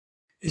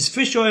Is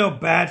fish oil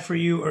bad for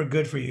you or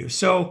good for you?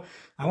 So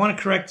I want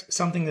to correct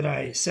something that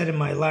I said in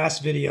my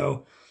last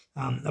video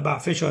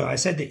about fish oil. I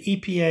said the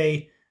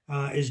EPA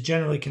is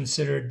generally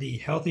considered the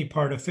healthy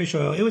part of fish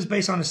oil. It was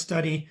based on a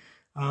study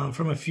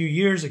from a few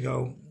years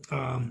ago.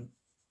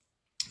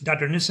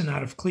 Dr. Nissen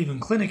out of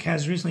Cleveland Clinic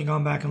has recently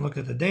gone back and looked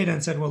at the data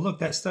and said, well, look,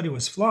 that study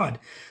was flawed.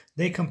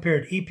 They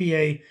compared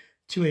EPA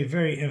to a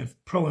very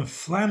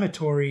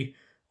pro-inflammatory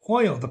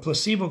oil. The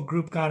placebo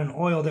group got an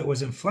oil that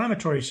was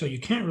inflammatory, so you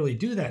can't really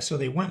do that. So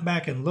they went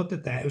back and looked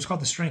at that. It was called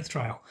the strength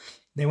trial.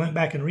 They went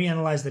back and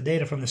reanalyzed the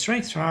data from the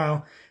strength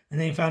trial, and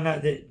they found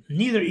out that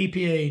neither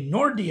EPA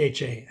nor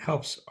DHA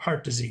helps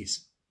heart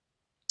disease.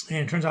 And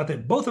it turns out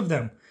that both of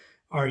them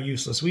are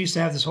useless. We used to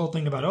have this whole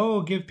thing about,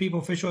 oh, give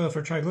people fish oil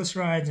for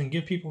triglycerides and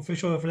give people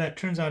fish oil for that.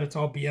 Turns out it's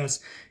all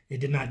BS.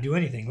 It did not do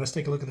anything. Let's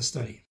take a look at the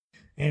study.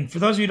 And for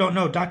those of you who don't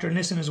know, Dr.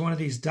 Nissen is one of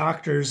these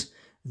doctors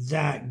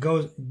that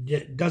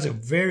does a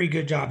very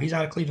good job. He's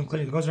out of Cleveland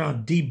Clinic, goes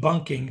around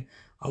debunking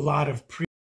a lot of